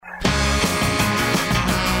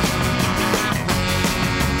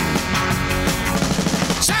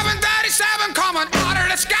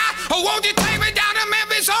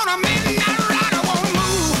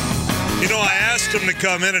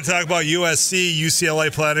come in and talk about USC,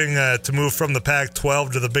 UCLA planning to move from the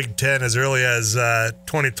Pac-12 to the Big Ten as early as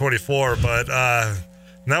 2024. But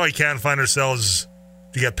now we can't find ourselves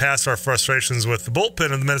to get past our frustrations with the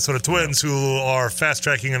bullpen of the Minnesota Twins, who are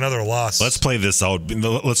fast-tracking another loss. Let's play this out.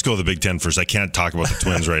 Let's go to the Big Ten first. I can't talk about the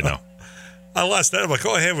Twins right now. Last night, I'm like,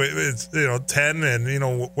 hey, it's 10,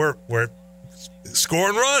 and we're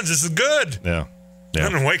scoring runs. This is good. Yeah.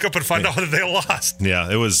 And then wake up and find out that they lost. Yeah,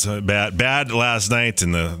 it was bad last night,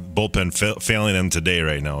 and the bullpen failing them today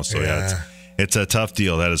right now. So it's a tough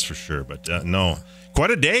deal, that is for sure. But no,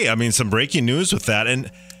 quite a day. I mean, some breaking news with that, and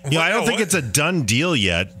I don't think it's a done deal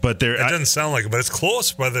yet. But it doesn't sound like it, but it's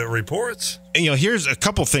close by the reports. And, here's a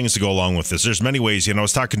couple things to go along with this. There's many ways. I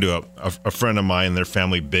was talking to a friend of mine, their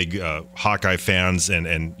family, big Hawkeye fans,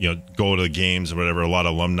 and go to the games or whatever. A lot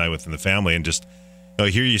of alumni within the family, and just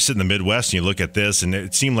here you sit in the Midwest and you look at this, and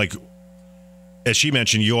it seemed like, as she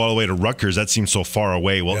mentioned, you go all the way to Rutgers. That seems so far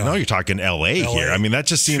away. Well, now you're talking LA here. I mean, that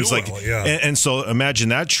just seems like, and so imagine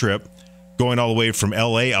that trip going all the way from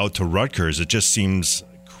LA out to Rutgers. It just seems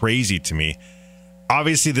crazy to me.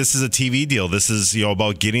 Obviously, this is a TV deal. This is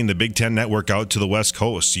about getting the Big Ten network out to the West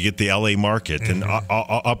Coast. You get the LA market and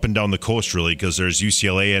up and down the coast, really, because there's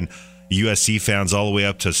UCLA and USC fans all the way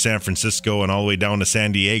up to San Francisco and all the way down to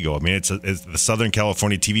San Diego. I mean, it's the Southern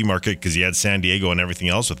California TV market, because you had San Diego and everything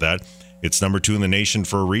else with that. It's number 2 in the nation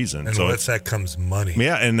for a reason. And so with that comes money.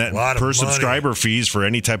 Yeah, and that per subscriber fees for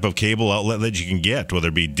any type of cable outlet that you can get, whether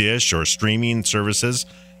it be Dish or streaming services,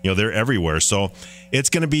 they're everywhere. So it's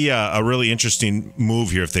going to be a really interesting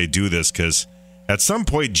move here if they do this, because at some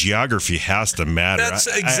point geography has to matter. That's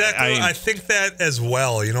exactly. I think that as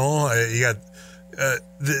well. You got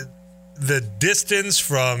the distance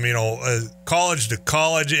from college to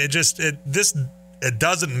college. It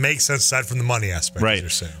doesn't make sense aside from the money aspect, right? As you're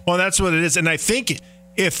saying. Well, that's what it is. And I think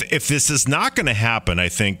if this is not going to happen, I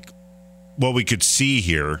think what we could see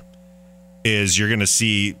here is you're going to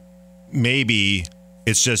see maybe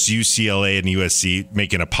it's just UCLA and USC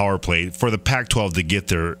making a power play for the Pac-12 to get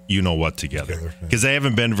their what together, because they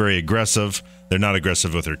haven't been very aggressive. They're not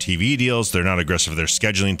aggressive with their TV deals. They're not aggressive with their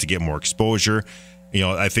scheduling to get more exposure.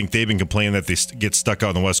 I think they've been complaining that they get stuck out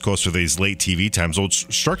on the West Coast with these late TV times. So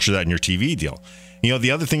structure that in your TV deal.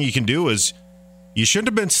 The other thing you can do is you shouldn't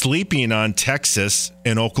have been sleeping on Texas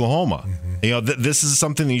and Oklahoma. This is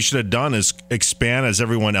something that you should have done, is expand as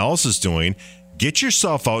everyone else is doing. Get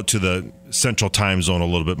yourself out to the central time zone a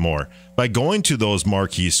little bit more by going to those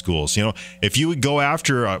marquee schools. If you would go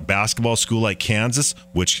after a basketball school like Kansas,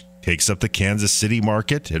 which takes up the Kansas City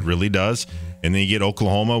market, it really does. And then you get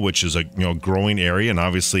Oklahoma, which is a growing area, and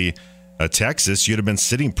obviously Texas, you'd have been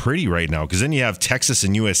sitting pretty right now, because then you have Texas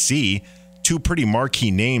and USC, 2 pretty marquee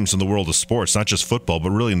names in the world of sports, not just football, but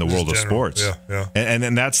really in the world of sports. Yeah.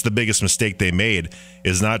 And that's the biggest mistake they made,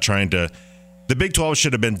 is not trying to. The Big 12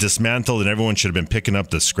 should have been dismantled, and everyone should have been picking up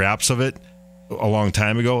the scraps of it a long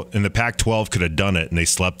time ago. And the Pac-12 could have done it, and they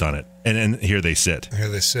slept on it. And here they sit.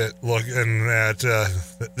 Look, and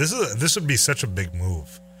this would be such a big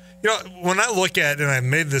move. When I look at, and I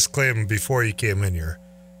made this claim before you came in here,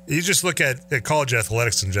 you just look at college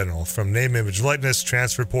athletics in general, from name, image, likeness,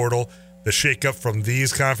 transfer portal, the shakeup from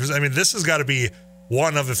these conferences. I mean, this has got to be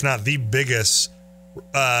one of, if not the biggest,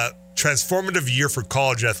 transformative year for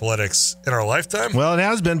college athletics in our lifetime. Well, it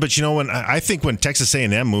has been, but I think when Texas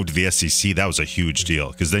A&M moved to the SEC, that was a huge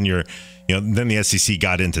deal, because then then the SEC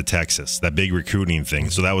got into Texas, that big recruiting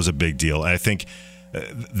thing. So that was a big deal. And I think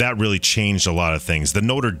that really changed a lot of things. The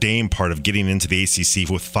Notre Dame part of getting into the ACC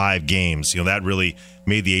with 5 games, that really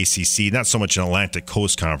made the ACC not so much an Atlantic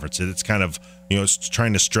Coast Conference. It's kind of, it's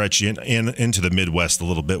trying to stretch into the Midwest a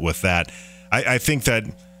little bit with that. I think that,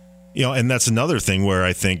 and that's another thing where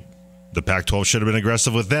I think the Pac-12 should have been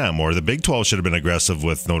aggressive with them, or the Big 12 should have been aggressive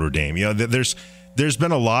with Notre Dame. There's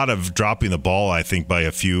been a lot of dropping the ball, I think, by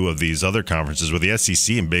a few of these other conferences, where the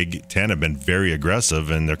SEC and Big Ten have been very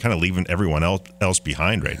aggressive, and they're kind of leaving everyone else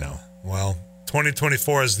behind right now. Well,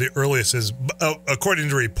 2024 is the earliest, according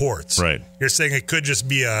to reports. Right. You're saying it could just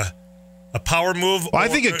be a power move? Well, I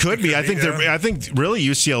think it could be. I think really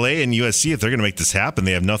UCLA and USC, if they're going to make this happen,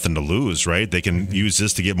 they have nothing to lose, right? They can use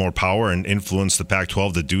this to get more power and influence the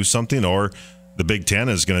Pac-12 to do something, or the Big Ten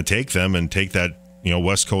is going to take them and take that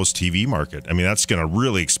West Coast TV market. I mean, that's going to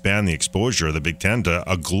really expand the exposure of the Big Ten to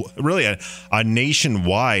a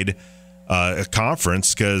nationwide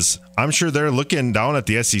conference, because I'm sure they're looking down at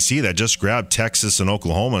the SEC that just grabbed Texas and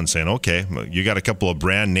Oklahoma and saying, okay, you got a couple of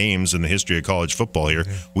brand names in the history of college football here.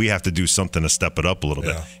 We have to do something to step it up a little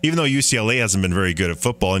bit. Even though UCLA hasn't been very good at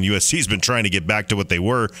football, and USC's been trying to get back to what they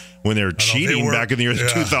were when they were cheating back in the early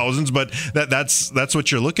 2000s, but that's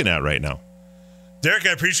what you're looking at right now. Derek,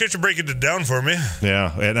 I appreciate you breaking it down for me.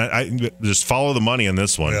 Yeah, and I just follow the money on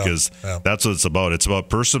this one because that's what it's about. It's about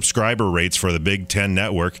per subscriber rates for the Big Ten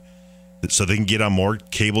network, so they can get on more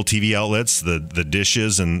cable TV outlets, the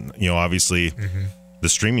dishes, and obviously the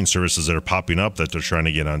streaming services that are popping up that they're trying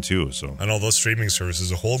to get on too. So I know those streaming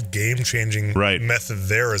services, a whole game-changing method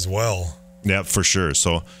there as well. Yeah, for sure.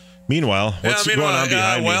 So. Meanwhile, what's going on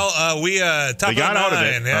behind me? We top they got out of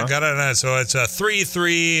it. Yeah, got out of it. So it's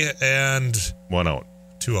 3-3 and 1 out.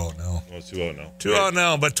 2 out now. Well, 2 out now. 2 out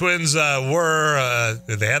now. But Twins they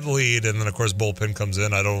had the lead, and then of course bullpen comes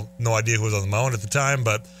in. No idea who was on the mound at the time,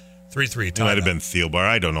 but 3-3. It might have been Thielbar.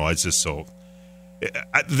 I don't know. It's just so.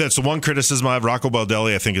 That's the one criticism I have. Rocco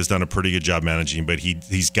Baldelli, I think, has done a pretty good job managing, but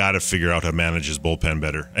he's got to figure out how to manage his bullpen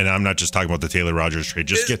better. And I'm not just talking about the Taylor Rogers trade.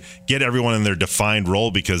 Just get everyone in their defined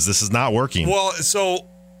role because this is not working. Well,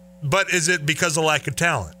 but is it because of lack of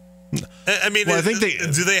talent? I mean, I think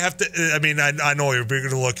do they have to? I mean, I know you're going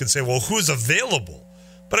to look and say, well, who's available?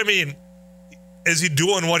 But I mean, is he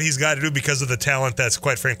doing what he's got to do because of the talent that's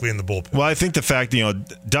quite frankly in the bullpen? Well, I think the fact,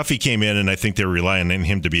 Duffy came in and I think they were relying on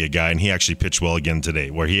him to be a guy, and he actually pitched well again today,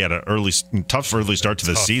 where he had a tough early start to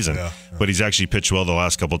the season, but he's actually pitched well the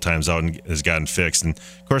last couple of times out and has gotten fixed. And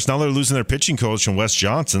of course, now they're losing their pitching coach from Wes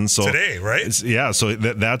Johnson. So today, right? So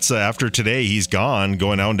that's after today, he's gone,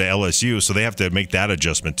 going down to LSU, so they have to make that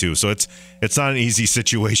adjustment too. So it's not an easy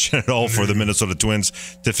situation at all for the Minnesota Twins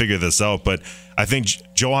to figure this out. But I think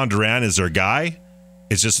Johan Duran is their guy.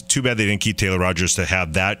 It's just too bad they didn't keep Taylor Rogers to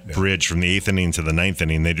have that bridge from the 8th inning to the 9th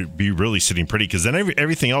inning. They'd be really sitting pretty because then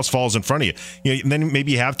everything else falls in front of you. And then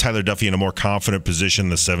maybe you have Tyler Duffy in a more confident position in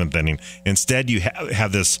the 7th inning. Instead, you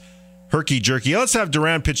have this herky-jerky. Let's have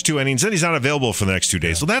Duran pitch 2 innings, then he's not available for the next 2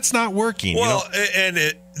 days. So that's not working. Well, and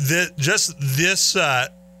this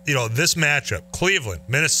matchup, Cleveland,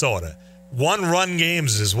 Minnesota, 1-run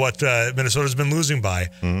games is what Minnesota's been losing by.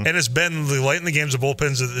 And it's been late in the games of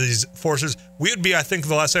bullpens of these forces. We would be, I think,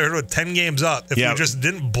 the last I heard, 10 games up if we just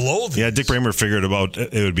didn't blow these. Yeah, Dick Bramer figured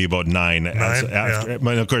it would be about 9. After, and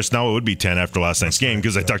of course, now it would be 10 after last night's game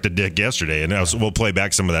because I talked to Dick yesterday. And we'll play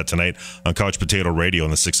back some of that tonight on Couch Potato Radio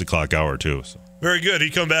in the 6 o'clock hour, too. So. Very good. He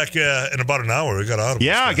come back in about an hour. We got audibles.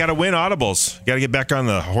 Yeah, I got to win audibles. Got to get back on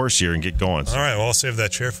the horse here and get going. So. All right, well, I'll save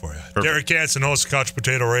that chair for you. Perfect. Derek Hansen hosts Couch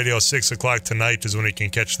Potato Radio. 6 o'clock tonight is when you can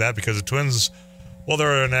catch that because the Twins, well,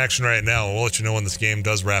 they're in action right now. We'll let you know when this game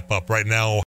does wrap up. Right now,